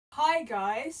Hi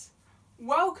guys,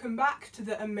 welcome back to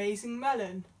the amazing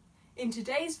melon. In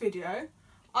today's video,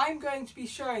 I'm going to be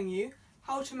showing you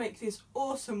how to make this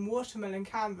awesome watermelon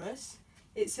canvas.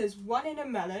 It says 1 in a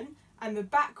melon and the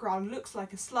background looks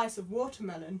like a slice of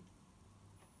watermelon.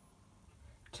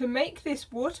 To make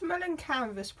this watermelon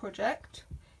canvas project,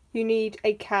 you need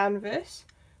a canvas,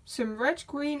 some red,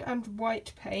 green and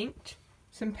white paint,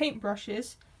 some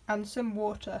paintbrushes and some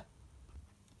water.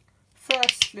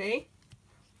 Firstly,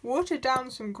 water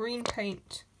down some green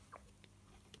paint.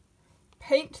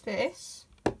 Paint this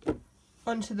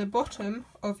onto the bottom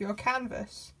of your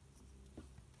canvas.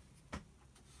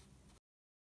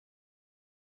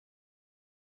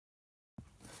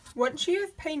 Once you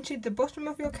have painted the bottom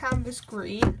of your canvas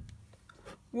green,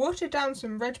 water down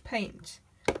some red paint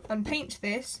and paint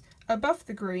this above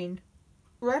the green.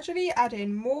 Gradually add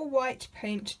in more white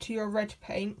paint to your red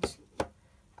paint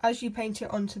as you paint it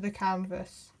onto the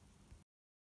canvas.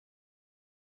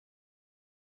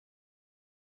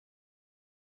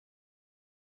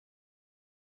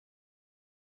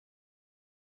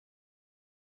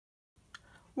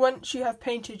 Once you have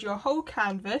painted your whole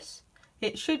canvas,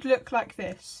 it should look like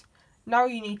this. Now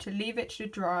you need to leave it to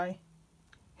dry.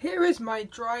 Here is my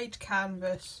dried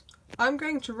canvas. I'm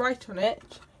going to write on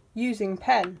it using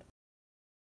pen.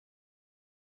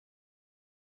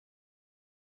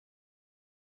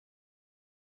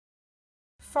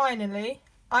 Finally,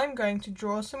 I'm going to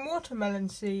draw some watermelon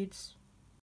seeds.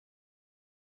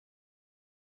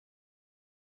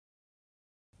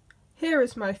 Here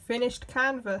is my finished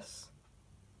canvas.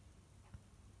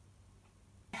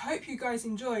 I hope you guys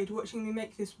enjoyed watching me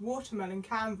make this watermelon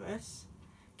canvas.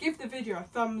 Give the video a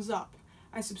thumbs up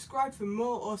and subscribe for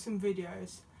more awesome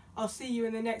videos. I'll see you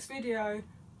in the next video.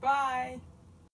 Bye!